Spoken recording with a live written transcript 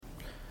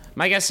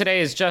My guest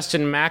today is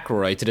Justin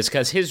McElroy to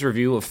discuss his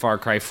review of Far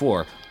Cry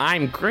 4.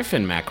 I'm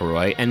Griffin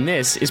McElroy, and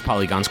this is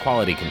Polygon's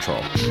Quality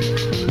Control.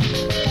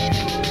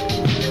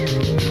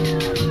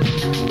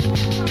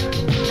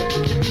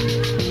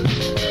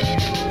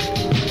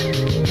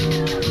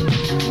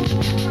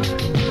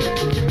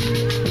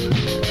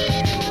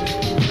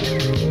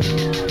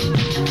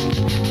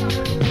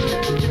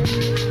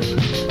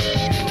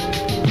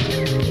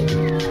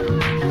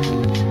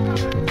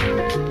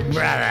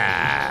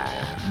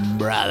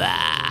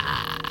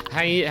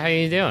 How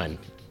you doing?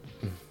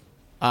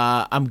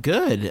 I'm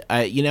good.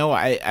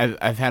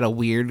 I've had a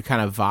weird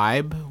kind of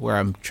vibe where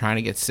I'm trying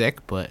to get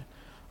sick, but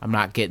I'm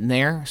not getting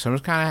there. So I'm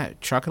just kind of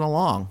trucking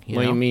along.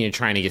 What do you mean you're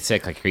trying to get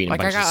sick? Like you're eating a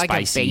bunch of spicy? I got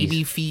like a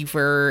baby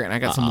fever, and I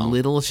got some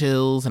little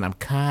chills, and I'm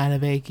kind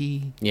of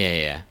achy.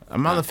 Yeah.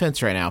 I'm on the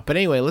fence right now. But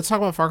anyway, let's talk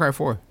about Far Cry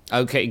 4.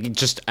 Okay,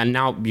 and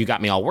now you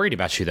got me all worried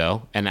about you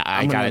though, and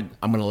I'm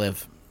gonna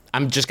live.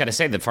 I'm just gonna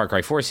say that Far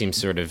Cry 4 seems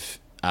sort of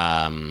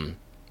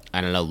I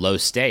don't know, low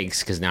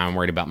stakes, because now I'm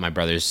worried about my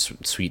brother's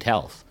sweet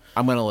health.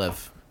 I'm going to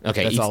live.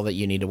 Okay. That's all that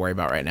you need to worry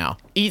about right now.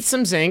 Eat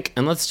some zinc,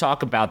 and let's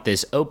talk about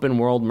this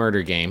open-world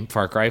murder game,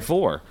 Far Cry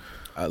 4.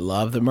 I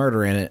love the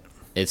murder in it.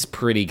 It's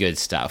pretty good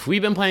stuff.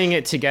 We've been playing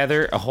it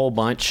together a whole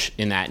bunch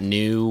in that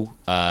new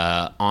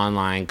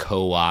online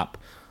co-op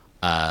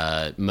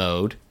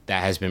mode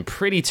that has been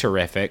pretty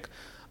terrific.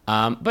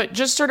 But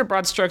just sort of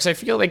broad strokes, I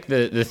feel like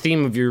the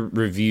theme of your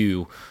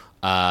review,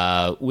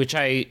 which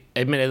I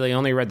admittedly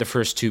only read the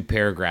first two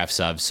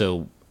paragraphs of.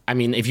 So, I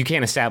mean, if you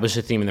can't establish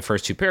a theme in the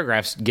first two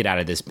paragraphs, get out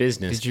of this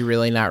business. Did you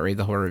really not read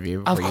the whole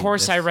review? Of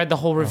course I read the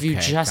whole review,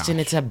 okay, Justin.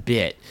 gosh. It's a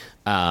bit.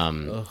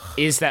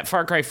 Is that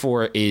Far Cry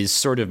 4 is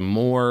sort of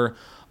more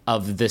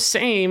of the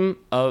same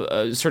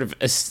sort of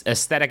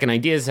aesthetic and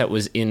ideas that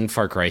was in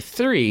Far Cry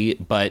 3,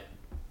 but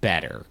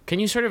better. Can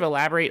you sort of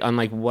elaborate on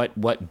like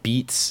what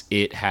beats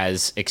it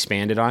has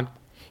expanded on?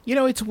 You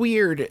know, it's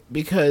weird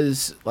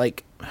because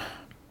like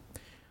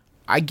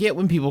I get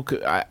when people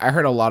I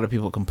heard a lot of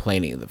people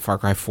complaining that Far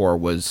Cry 4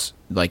 was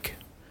like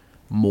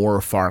more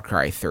Far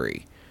Cry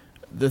 3.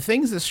 The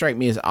things that strike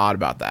me as odd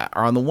about that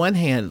are, on the one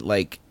hand,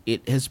 like,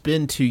 it has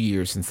been 2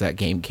 years since that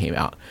game came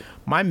out.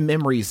 My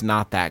memory's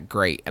not that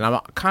great, and I'm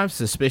kind of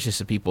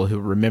suspicious of people who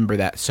remember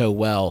that so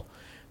well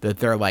that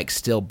they're like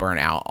still burnt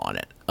out on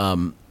it.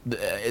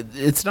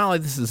 It's not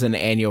like this is an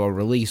annual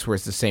release where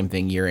it's the same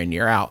thing year in,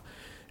 year out.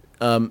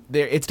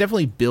 It's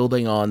definitely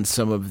building on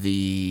some of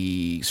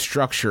the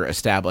structure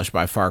established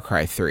by Far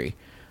Cry 3.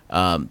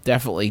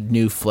 Definitely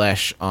new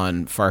flesh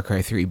on Far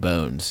Cry 3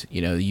 bones.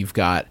 You know, you've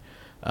got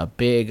a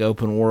big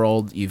open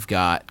world, you've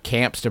got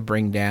camps to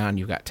bring down,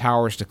 you've got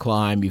towers to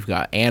climb, you've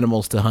got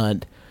animals to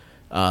hunt.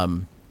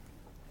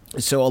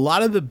 So a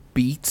lot of the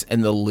beats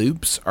and the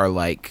loops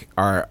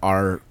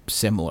are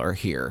similar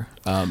here.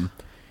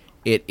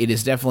 It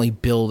is definitely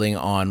building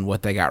on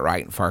what they got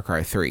right in Far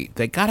Cry 3.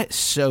 They got it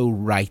so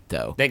right,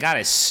 though. They got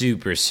it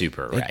super,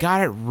 super right. They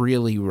got it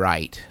really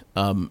right.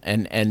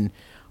 And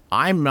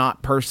I'm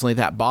not personally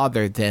that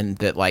bothered then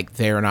that like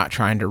they're not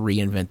trying to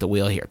reinvent the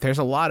wheel here. There's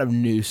a lot of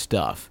new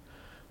stuff,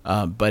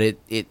 but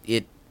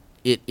it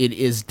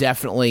is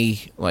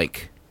definitely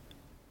like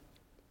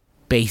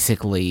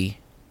basically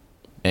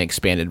an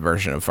expanded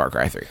version of Far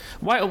Cry 3.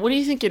 Why? What do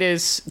you think it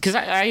is? Because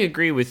I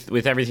agree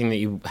with everything that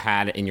you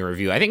had in your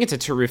review. I think it's a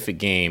terrific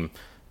game,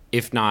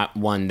 if not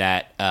one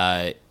that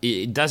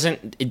it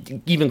doesn't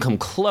even come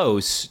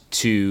close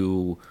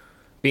to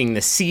being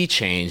the sea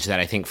change that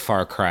I think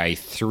Far Cry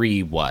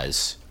 3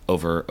 was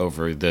over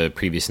the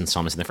previous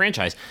installments in the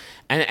franchise.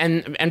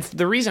 And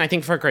the reason I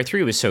think Far Cry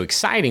 3 was so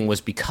exciting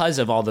was because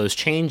of all those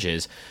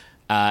changes.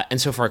 And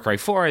so Far Cry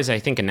 4 is, I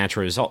think, a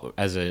natural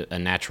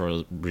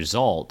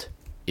result,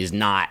 is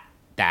not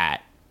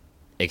that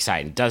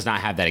exciting. Does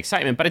not have that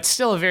excitement, but it's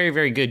still a very,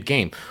 very good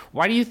game.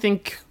 Why do you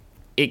think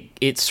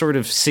it sort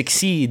of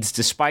succeeds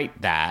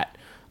despite that,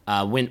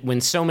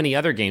 when so many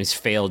other games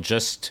fail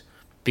just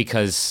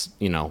because,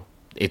 you know,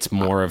 it's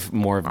more of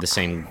the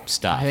same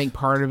stuff? I think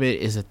part of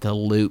it is that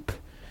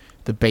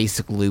the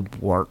basic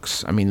loop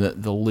works. I mean,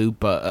 the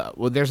loop,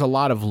 well, there's a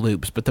lot of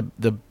loops, but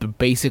the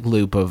basic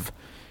loop of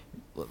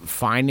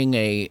finding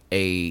a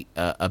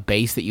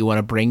base that you want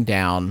to bring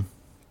down,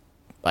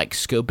 like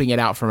scoping it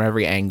out from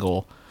every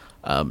angle,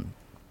 and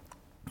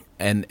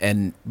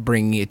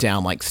bringing it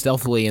down like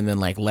stealthily, and then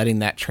like letting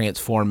that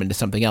transform into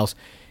something else,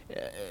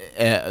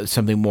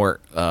 something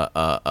more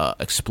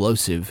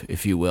explosive,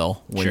 if you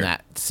will, when Sure.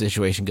 that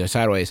situation goes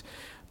sideways.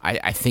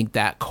 I think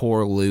that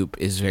core loop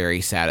is very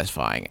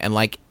satisfying, and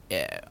like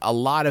a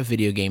lot of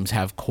video games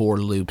have core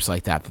loops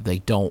like that they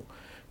don't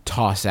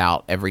toss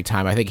out every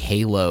time. I think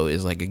Halo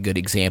is like a good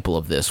example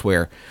of this,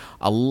 where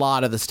a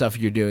lot of the stuff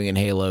you're doing in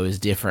Halo is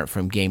different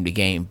from game to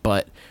game,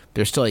 but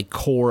there's still a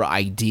core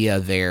idea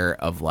there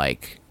of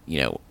like,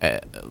 you know,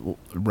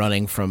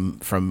 running from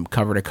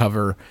cover to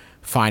cover,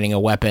 finding a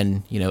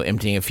weapon, you know,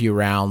 emptying a few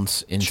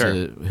rounds into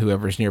Sure.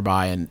 whoever's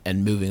nearby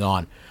and moving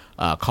on.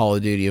 Call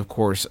of Duty, of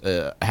course,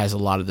 has a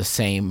lot of the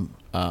same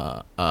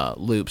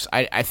loops.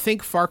 I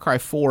think Far Cry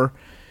 4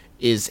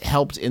 is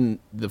helped in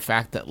the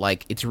fact that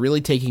like it's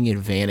really taking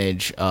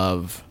advantage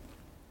of.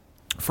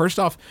 First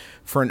off,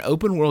 for an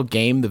open world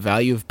game, the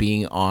value of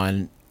being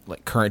on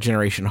like current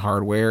generation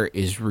hardware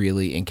is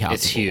really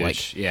incalculable. It's huge.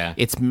 Like, yeah,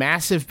 it's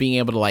massive being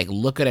able to like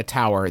look at a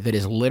tower that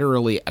is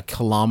literally a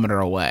kilometer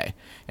away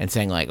and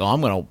saying like,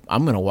 "Oh,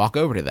 I'm gonna walk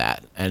over to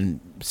that," and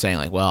saying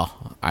like,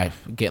 "Well, I'm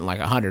getting like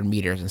 100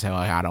 meters," and saying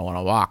like, "I don't want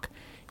to walk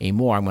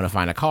anymore. I'm gonna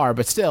find a car,"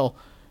 but still.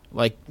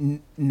 Like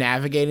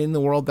navigating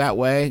the world that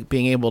way,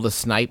 being able to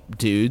snipe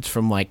dudes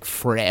from like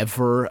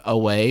forever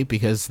away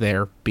because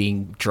they're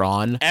being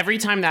drawn. Every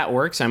time that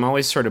works, I'm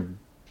always sort of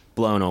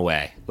blown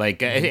away.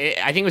 Like I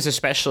think it was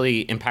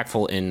especially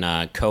impactful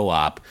in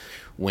co-op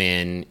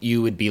when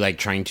you would be like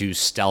trying to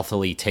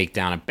stealthily take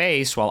down a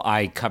base while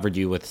I covered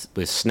you with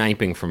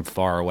sniping from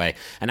far away.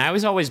 And I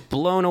was always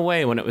blown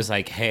away when it was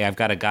like, hey, I've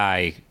got a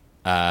guy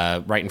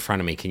right in front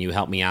of me. Can you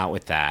help me out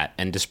with that?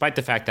 And despite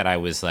the fact that I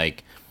was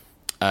like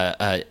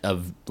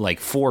of like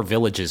 4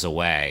 villages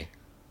away,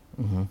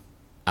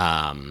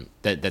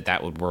 that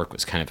would work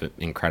was kind of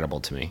incredible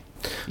to me.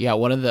 Yeah,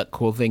 one of the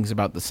cool things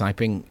about the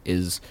sniping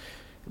is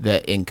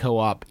that in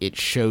co-op it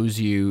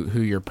shows you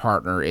who your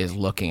partner is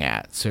looking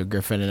at. So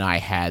Griffin and I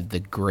had the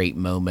great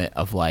moment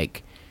of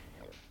like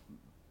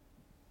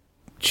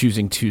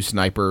choosing 2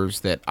 snipers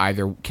that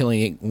either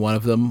killing one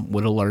of them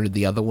would have alerted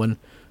the other one,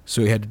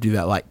 so we had to do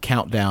that like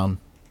countdown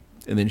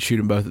and then shoot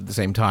them both at the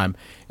same time.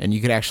 And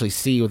you could actually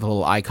see with a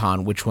little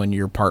icon which one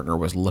your partner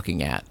was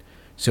looking at.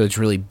 So it's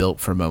really built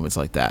for moments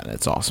like that, and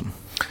it's awesome.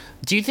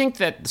 Do you think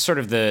that sort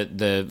of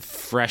the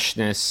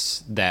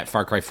freshness that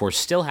Far Cry 4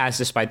 still has,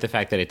 despite the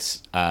fact that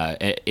it's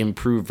an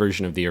improved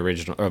version of the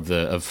original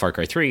of Far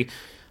Cry 3,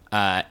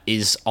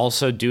 is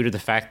also due to the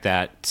fact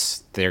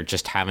that there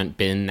just haven't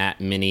been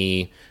that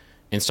many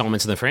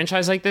installments in the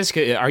franchise like this?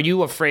 Are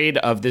you afraid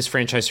of this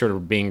franchise sort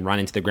of being run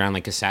into the ground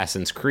like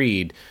Assassin's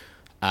Creed?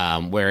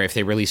 Where if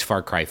they release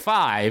Far Cry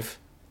 5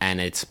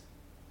 and it's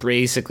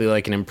basically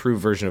like an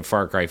improved version of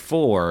Far Cry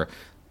 4,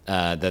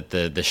 that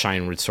the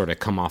shine would sort of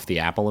come off the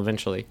apple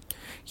eventually?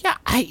 Yeah,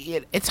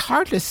 it's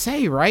hard to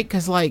say, right?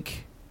 Because,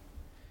 like,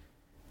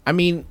 I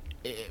mean,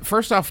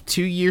 first off,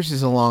 2 years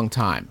is a long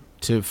time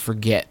to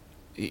forget,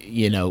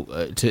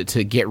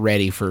 to get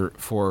ready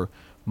for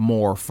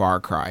more Far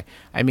Cry.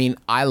 I mean,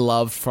 I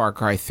loved Far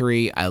Cry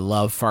 3, I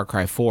love Far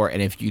Cry 4,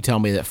 and if you tell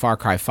me that Far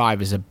Cry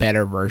 5 is a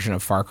better version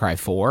of Far Cry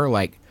 4,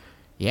 like,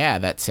 yeah,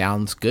 that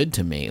sounds good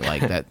to me.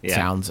 Like, that yeah.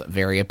 sounds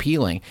very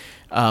appealing.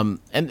 And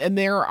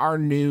there are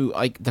new,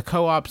 like, the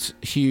co-op's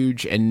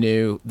huge and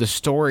new. The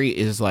story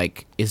is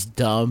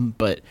dumb,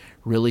 but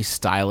really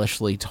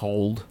stylishly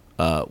told,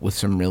 with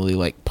some really,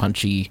 like,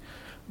 punchy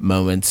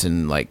moments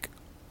and, like,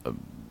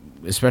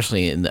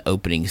 especially in the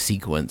opening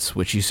sequence,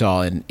 which you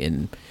saw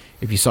in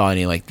if you saw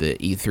any like the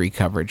E3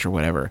 coverage or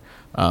whatever,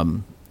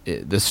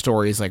 the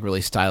story is like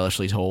really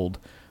stylishly told.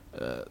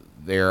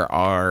 There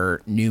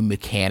are new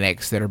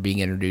mechanics that are being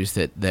introduced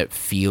that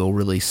feel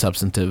really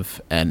substantive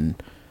and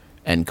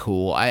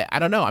cool. I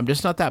don't know. I'm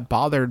just not that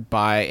bothered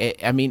by it.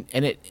 I mean,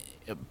 and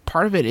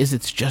part of it is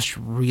it's just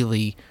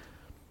really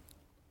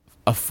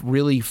a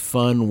really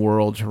fun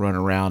world to run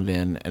around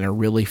in and a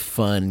really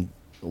fun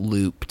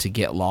loop to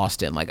get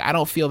lost in. Like, I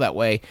don't feel that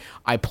way.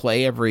 I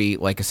play every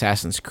like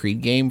Assassin's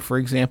Creed game, for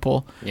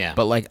example,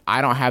 but like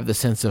I don't have the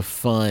sense of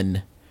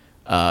fun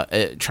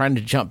trying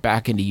to jump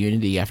back into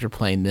Unity after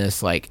playing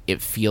this. Like,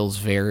 it feels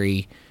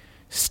very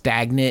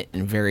stagnant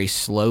and very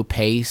slow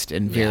paced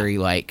and very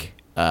like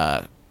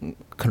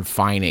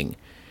confining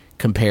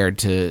compared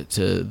to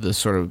the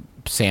sort of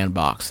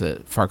sandbox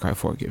that Far Cry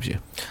 4 gives you.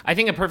 I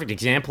think a perfect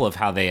example of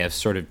how they have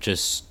sort of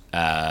just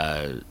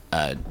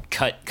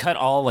cut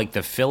all like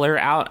the filler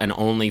out and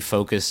only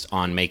focused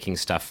on making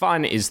stuff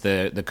fun is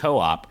the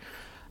co-op.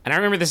 And I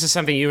remember this is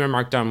something you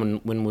remarked on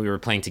when we were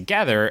playing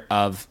together,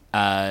 of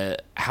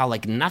how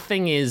like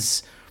nothing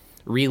is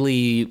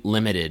really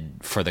limited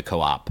for the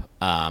co-op.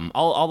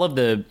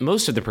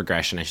 Most of the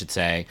progression, I should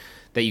say,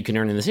 that you can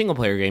earn in the single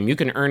player game, you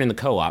can earn in the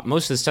co-op.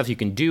 Most of the stuff you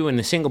can do in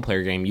the single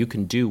player game, you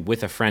can do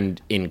with a friend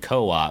in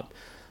co-op.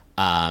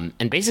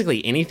 And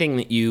basically anything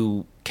that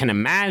you can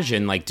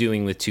imagine like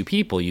doing with 2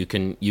 people, you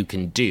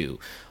can do.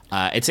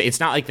 It's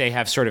not like they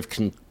have sort of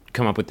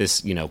come up with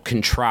this,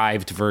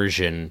 contrived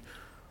version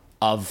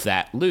of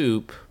that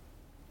loop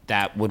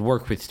that would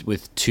work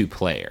with 2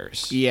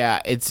 players.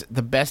 Yeah, it's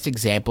the best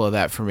example of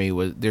that for me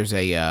was there's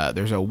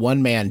a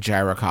one-man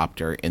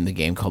gyrocopter in the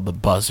game called the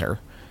Buzzer,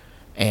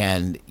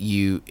 and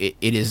it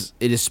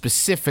is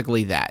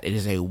specifically that. It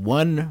is a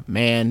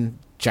one-man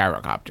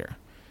gyrocopter.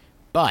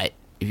 But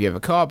if you have a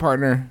co-op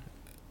partner,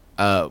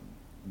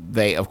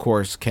 they of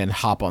course can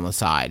hop on the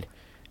side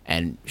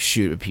and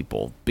shoot at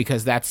people,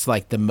 because that's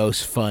like the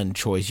most fun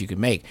choice you can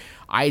make.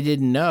 I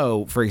didn't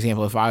know, for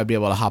example, if I would be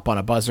able to hop on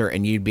a Buzzer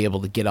and you'd be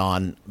able to get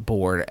on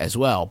board as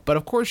well. But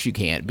of course you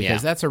can't,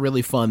 because that's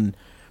really fun.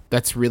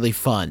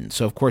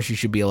 So of course you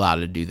should be allowed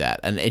to do that.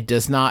 And it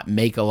does not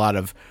make a lot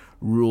of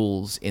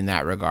rules in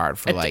that regard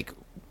for like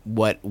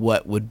what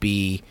would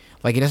be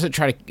like. It doesn't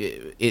try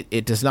to.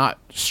 It does not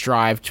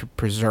strive to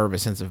preserve a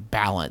sense of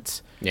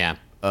balance. Yeah.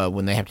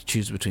 when they have to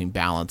choose between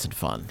balance and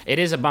fun. It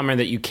is a bummer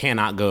that you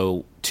cannot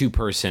go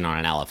 2-person on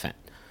an elephant,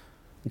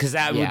 because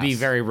that would be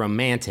very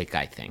romantic,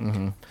 I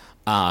think.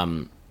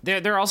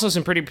 There are also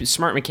some pretty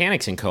smart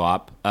mechanics in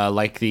co-op,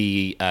 like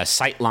the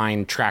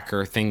sightline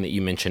tracker thing that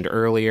you mentioned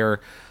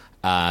earlier.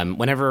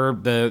 Whenever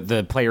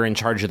the player in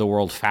charge of the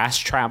world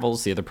fast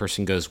travels, the other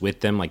person goes with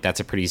them. Like, that's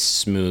a pretty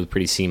smooth,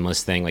 pretty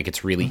seamless thing. Like,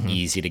 it's really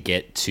easy to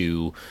get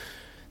to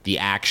the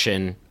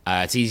action.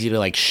 It's easy to,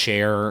 like,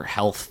 share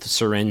health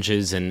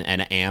syringes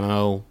and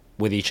ammo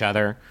with each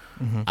other.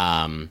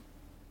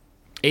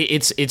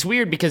 It's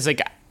weird because,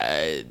 like,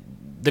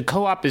 the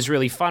co-op is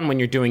really fun when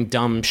you're doing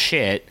dumb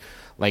shit,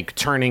 like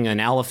turning an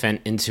elephant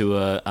into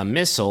a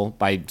missile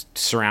by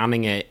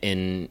surrounding it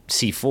in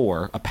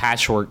C4, a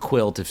patchwork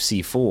quilt of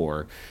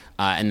C4,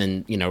 and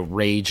then,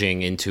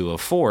 raging into a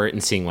fort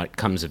and seeing what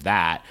comes of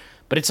that.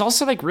 But it's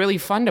also, like, really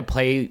fun to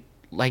play,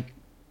 like,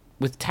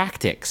 with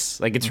tactics.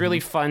 Like, it's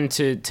really fun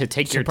to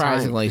take your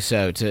time. Surprisingly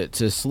so,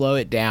 to slow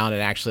it down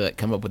and actually, like,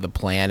 come up with a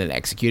plan and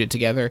execute it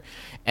together.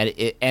 And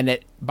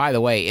it by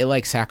the way, it,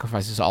 like,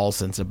 sacrifices all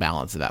sense of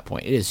balance at that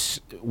point. It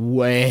is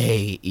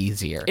way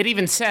easier. It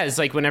even says,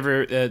 like,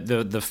 whenever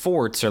the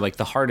forts are, like,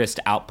 the hardest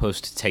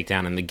outpost to take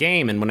down in the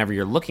game, and whenever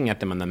you're looking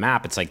at them on the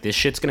map, it's like, this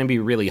shit's going to be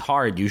really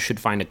hard. You should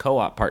find a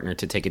co-op partner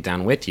to take it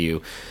down with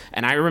you.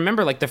 And I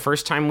remember, like, the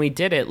first time we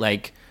did it,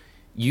 like,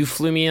 you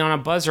flew me on a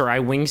buzzer, I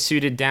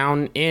wingsuited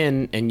down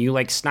in, and you,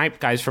 like,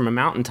 sniped guys from a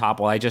mountaintop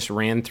while I just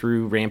ran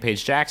through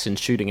Rampage Jackson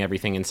shooting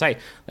everything in sight.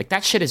 Like,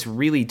 that shit is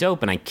really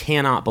dope, and I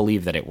cannot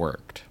believe that it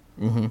worked.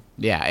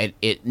 Yeah,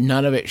 it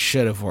none of it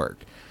should have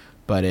worked,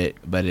 but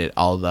it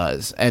all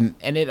does. And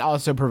it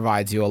also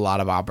provides you a lot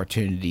of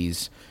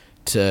opportunities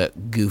to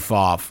goof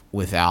off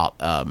without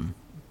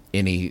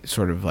any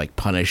sort of, like,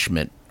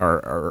 punishment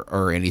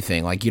or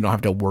anything. Like, you don't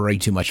have to worry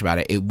too much about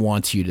it. It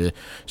wants you to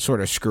sort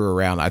of screw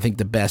around. I think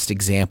the best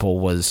example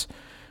was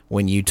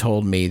when you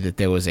told me that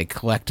there was a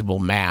collectible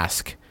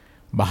mask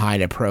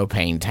behind a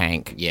propane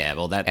tank. Yeah,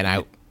 well, that...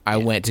 And I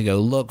went to go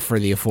look for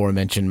the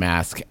aforementioned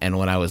mask, and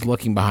when I was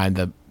looking behind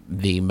the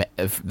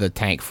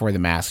tank for the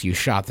mask, you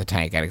shot the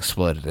tank and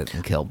exploded it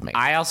and killed me.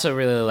 I also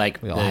really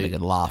like... We all had a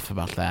good laugh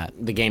about that.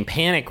 The game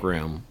Panic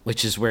Room,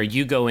 which is where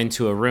you go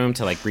into a room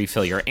to, like,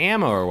 refill your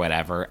ammo or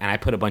whatever, and I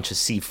put a bunch of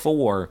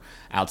C4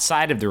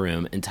 outside of the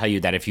room and tell you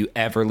that if you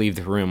ever leave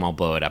the room, I'll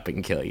blow it up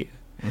and kill you.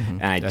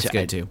 And That's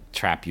good, too.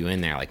 Trap you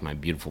in there like my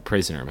beautiful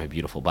prisoner, my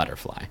beautiful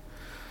butterfly.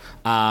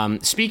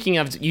 Speaking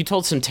of, you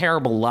told some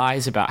terrible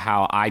lies about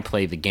how I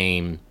play the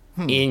game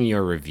in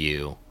your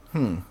review.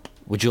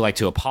 Would you like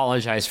to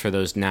apologize for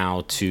those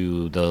now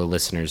to the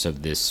listeners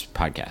of this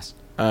podcast?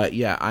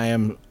 Yeah, I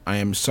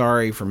am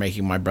sorry for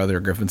making my brother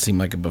Griffin seem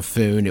like a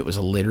buffoon. It was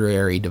a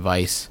literary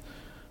device,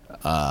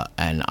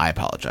 and I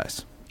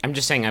apologize. I'm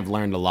just saying I've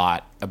learned a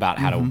lot about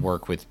how to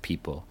work with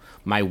people.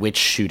 My witch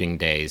shooting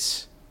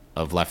days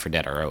of Left 4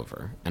 Dead are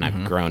over, and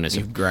I've grown as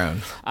You've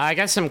grown. I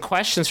got some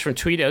questions from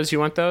Tweetos. You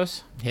want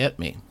those? Hit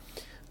me.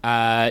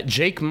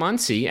 Jake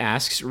Muncie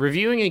asks,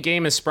 reviewing a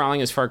game as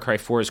sprawling as Far Cry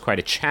 4 is quite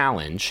a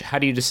challenge. How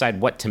do you decide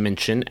what to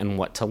mention and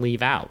what to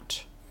leave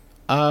out?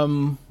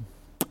 I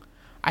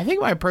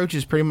think my approach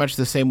is pretty much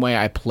the same way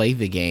I play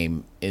the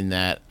game, in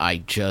that I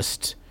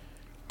just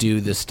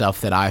do the stuff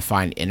that I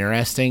find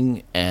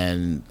interesting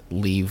and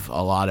leave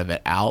a lot of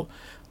it out.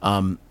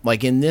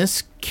 Like in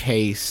this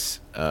case,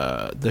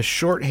 the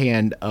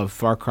shorthand of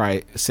Far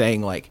Cry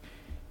saying, like,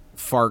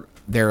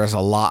 there is a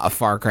lot of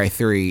Far Cry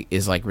 3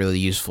 is, like, really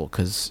useful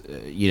because,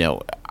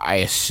 I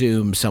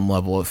assume some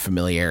level of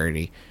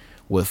familiarity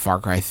with Far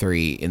Cry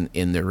 3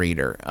 in the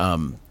reader.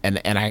 And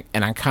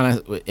I kind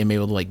of am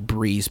able to, like,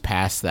 breeze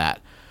past that.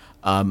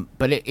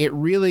 But it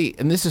really,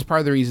 and this is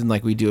part of the reason,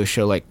 like, we do a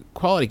show like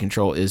Quality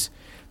Control, is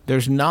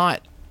there's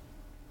not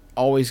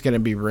always going to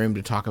be room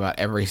to talk about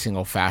every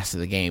single facet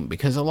of the game,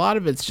 because a lot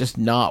of it's just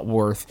not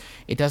worth,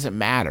 it doesn't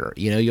matter.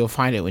 You'll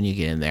find it when you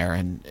get in there,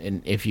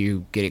 and if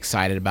you get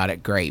excited about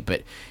it, great.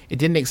 But it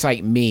didn't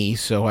excite me,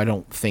 so I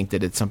don't think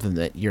that it's something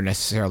that you're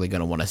necessarily going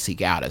to want to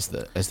seek out as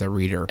the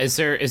reader. Is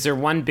there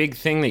one big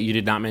thing that you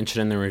did not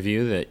mention in the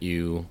review that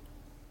you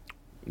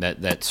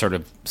that sort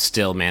of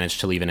still managed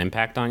to leave an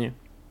impact on you?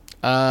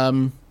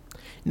 No,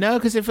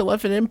 because if it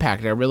left an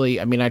impact,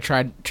 I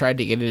tried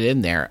to get it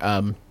in there.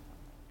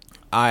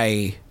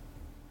 And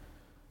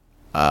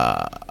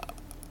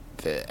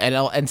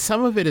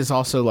some of it is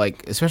also,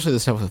 like, especially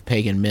the stuff with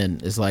Pagan Min,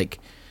 is, like,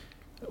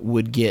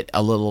 would get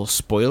a little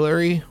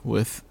spoilery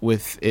with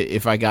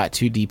if I got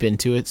too deep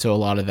into it. So a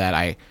lot of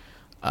that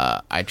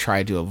I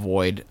tried to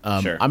avoid.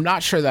 Sure. I'm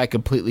not sure that I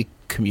completely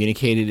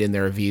communicated in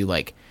the review,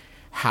 like,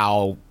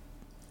 how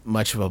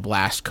much of a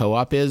blast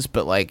co-op is,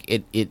 but, like,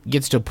 it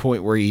gets to a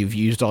point where you've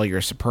used all your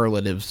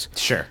superlatives.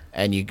 Sure.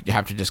 And you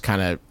have to just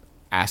kind of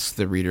ask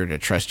the reader to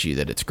trust you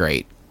that it's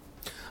great.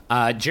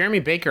 Jeremy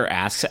Baker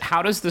asks,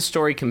 how does the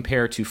story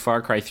compare to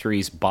Far Cry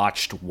 3's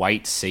botched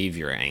white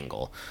savior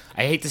angle?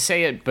 I hate to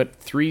say it, but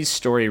 3's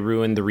story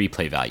ruined the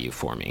replay value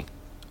for me.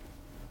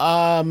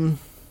 I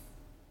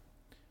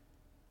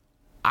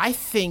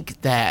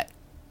think that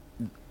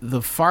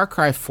the Far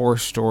Cry 4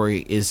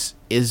 story is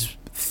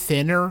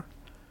thinner.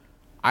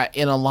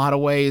 In a lot of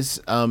ways,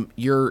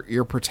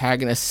 your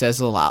protagonist says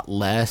a lot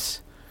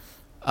less,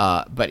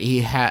 but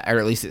he had, or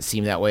at least it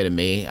seemed that way to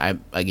me.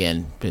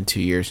 Again, been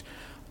 2 years,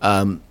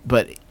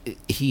 but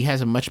he has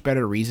a much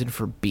better reason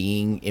for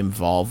being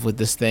involved with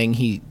this thing.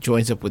 He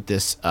joins up with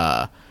this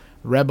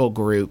rebel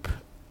group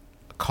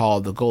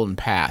called the Golden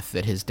Path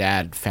that his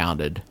dad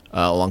founded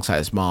alongside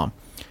his mom,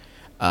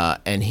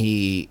 and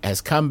he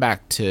has come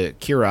back to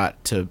Kyrat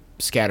to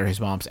scatter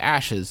his mom's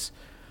ashes.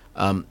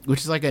 Which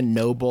is like a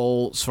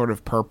noble sort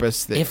of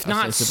purpose that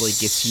ostensibly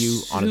gets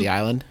you onto the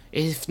island.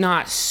 If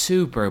not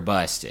super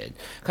busted.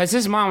 Because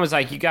his mom was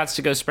like, you got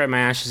to go spread my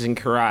ashes in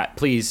Kyrat.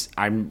 Please,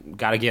 I'm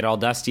got to get all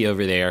dusty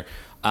over there.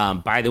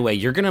 By the way,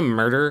 you're going to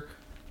murder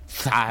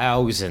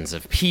thousands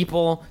of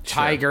people,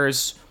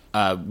 tigers,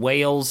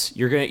 whales.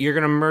 You're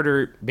gonna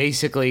murder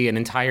basically an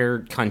entire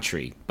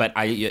country. But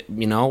you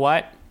know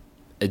what?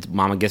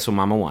 Mama gets what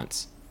mama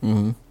wants.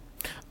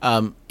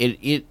 Mm-hmm.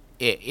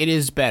 It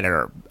is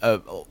better.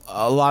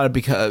 A lot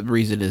of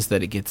reason is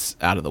that it gets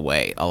out of the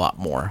way a lot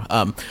more.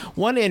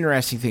 One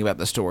interesting thing about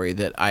the story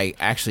that I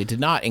actually did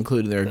not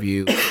include in the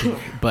review,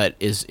 but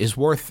is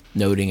worth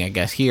noting, I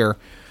guess, here.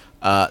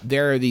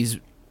 There are these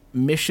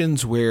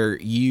missions where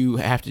you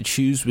have to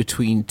choose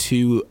between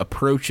two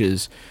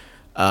approaches,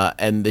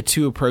 and the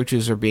two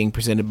approaches are being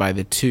presented by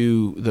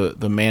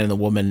the man and the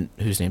woman,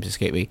 whose names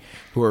escape me,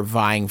 who are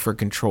vying for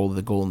control of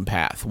the Golden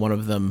Path. One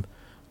of them,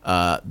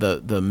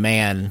 the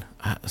man,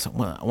 I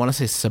want to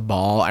say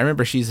Sabal. I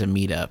remember she's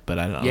Amita, but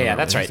I don't know. Yeah,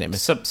 that's right.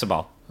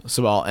 Sabal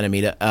and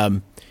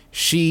Amita.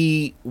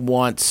 She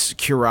wants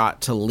Kyrat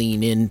to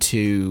lean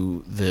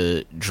into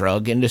the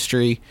drug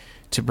industry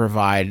to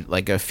provide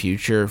like a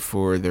future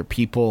for their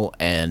people,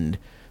 and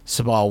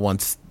Sabal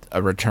wants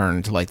a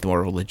return to like the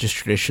more religious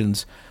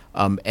traditions.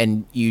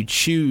 And you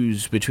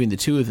choose between the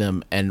two of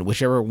them, and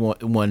whichever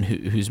one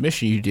whose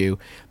mission you do,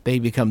 they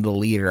become the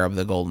leader of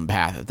the Golden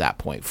Path at that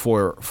point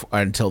for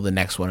until the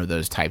next one of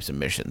those types of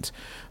missions,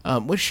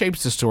 which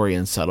shapes the story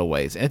in subtle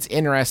ways. And it's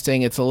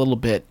interesting. It's a little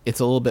bit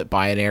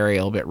binary,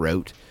 a little bit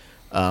rote.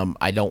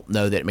 I don't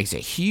know that it makes a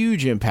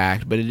huge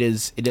impact, but it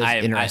is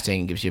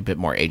interesting and gives you a bit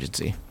more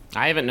agency.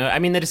 I haven't know. I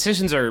mean, the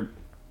decisions are,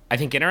 I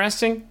think,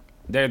 interesting.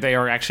 They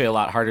are actually a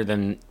lot harder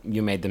than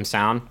you made them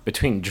sound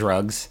between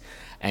drugs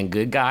and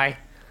good guy.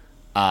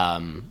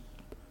 But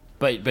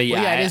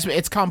yeah,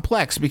 it's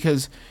complex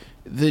because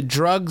the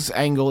drugs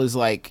angle is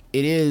like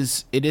it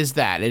is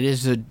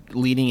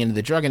leading into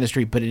the drug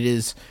industry, but it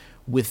is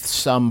with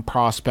some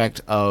prospect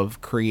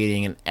of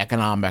creating an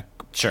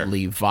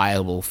economically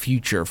viable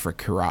future for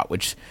Kyrat,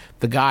 which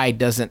the guy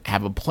doesn't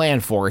have a plan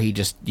for. He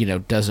just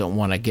doesn't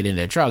want to get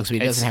into drugs, but he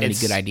doesn't have any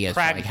good ideas for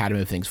like how to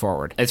move things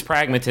forward. It's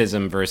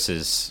pragmatism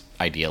versus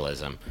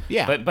idealism.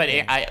 Yeah, but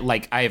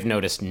I have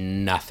noticed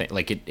nothing.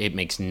 Like it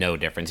makes no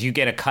difference. You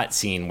get a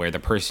cutscene where the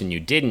person you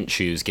didn't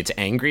choose gets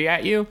angry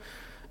at you,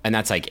 and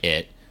that's like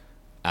it.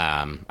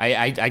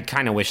 I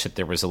kind of wish that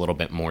there was a little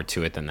bit more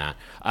to it than that.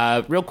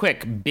 Real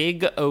quick,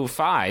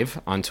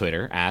 Big05 on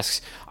Twitter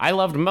asks, I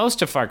loved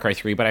most of Far Cry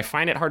 3, but I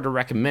find it hard to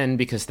recommend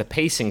because the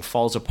pacing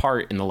falls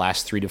apart in the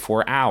last 3 to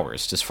 4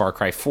 hours. Does Far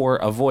Cry 4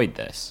 avoid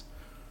this?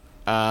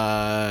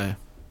 Yeah,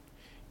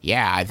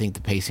 I think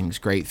the pacing's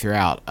great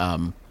throughout.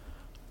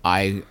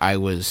 I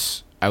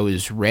was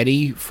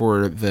ready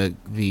for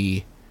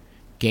the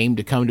game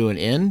to come to an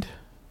end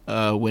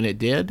when it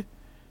did,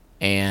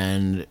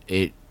 and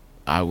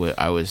I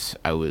was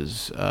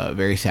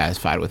very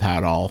satisfied with how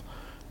it all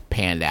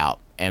panned out,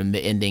 and the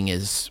ending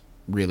is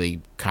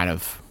really kind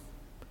of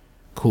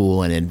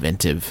cool and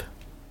inventive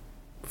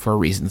for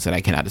reasons that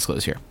I cannot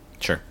disclose here.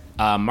 Sure.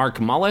 Mark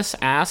Mullis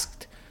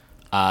asked,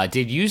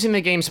 did using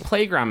the game's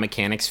playground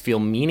mechanics feel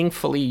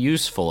meaningfully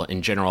useful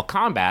in general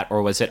combat,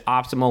 or was it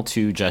optimal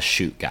to just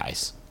shoot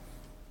guys?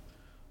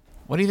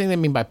 What do you think they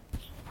mean by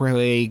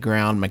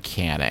playground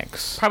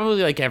mechanics?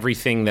 Probably like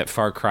everything that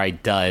Far Cry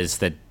does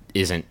that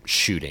isn't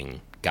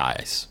shooting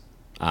guys.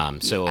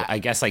 I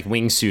guess like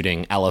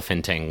wingsuiting,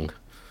 elephanting.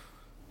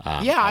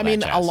 I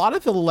mean, a lot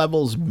of the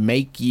levels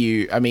make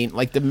you... I mean,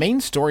 like the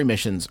main story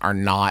missions are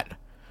not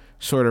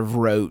sort of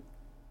rote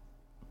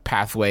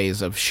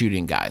pathways of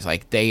shooting guys.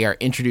 Like they are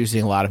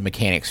introducing a lot of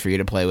mechanics for you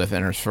to play with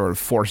and are sort of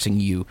forcing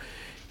you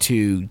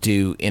to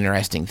do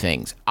interesting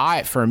things.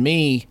 For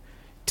me,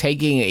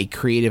 taking a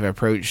creative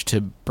approach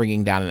to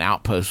bringing down an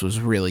outpost was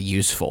really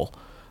useful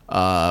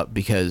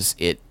because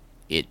it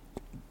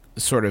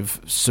sort of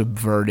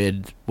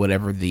subverted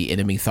whatever the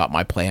enemy thought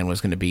my plan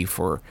was going to be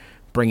for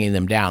bringing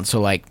them down.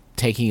 So like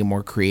taking a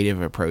more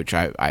creative approach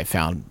I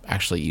found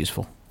actually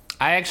useful.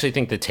 I actually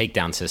think the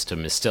takedown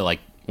system is still like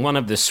one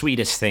of the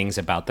sweetest things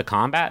about the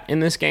combat in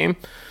this game.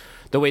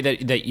 The way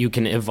that you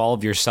can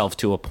evolve yourself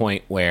to a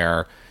point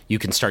where you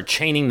can start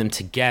chaining them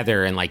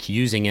together and like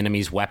using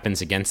enemies'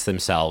 weapons against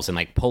themselves and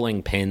like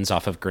pulling pins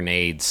off of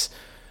grenades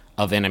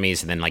of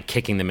enemies and then like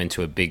kicking them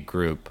into a big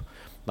group.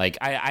 Like,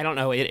 I don't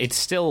know. It's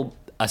still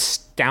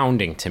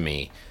astounding to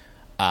me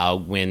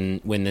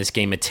when this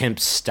game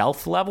attempts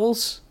stealth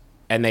levels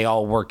and they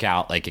all work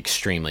out like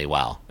extremely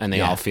well, and they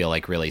Yeah. all feel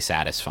like really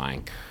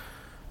satisfying.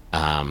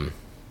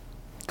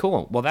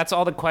 Cool. Well, that's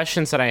all the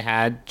questions that I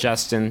had,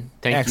 Justin.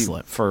 Thank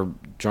Excellent. you for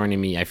joining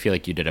me. I feel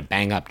like you did a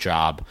bang-up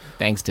job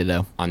Thanks,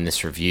 Ditto. on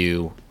this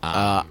review.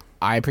 I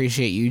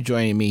appreciate you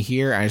joining me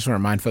here. I just want to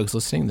remind folks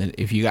listening that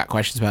if you got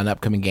questions about an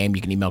upcoming game,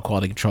 you can email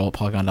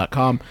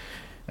qualitycontrol@polygon.com.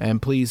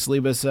 And please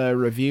leave us a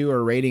review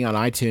or rating on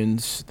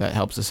iTunes. That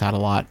helps us out a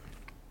lot.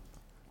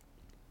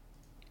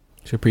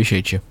 So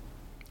appreciate you.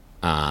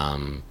 You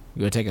want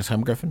to take us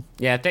home, Griffin?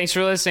 Yeah, thanks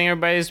for listening,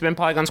 everybody. It's been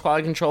Polygon's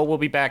Quality Control. We'll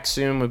be back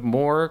soon with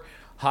more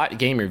hot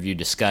game review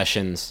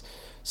discussions.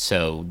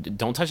 So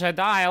don't touch that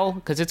dial,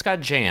 because it's got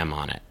jam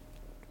on it.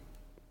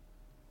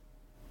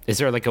 Is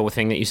there like a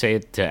thing that you say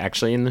to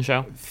actually end the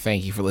show?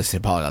 Thank you for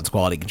listening to Polygon's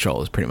Quality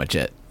Control is pretty much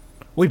it.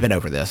 We've been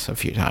over this a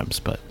few times,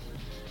 but...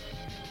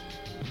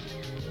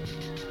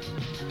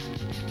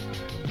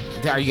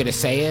 Are you going to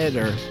say it,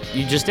 or...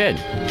 You just did.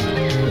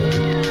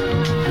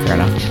 Fair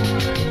enough.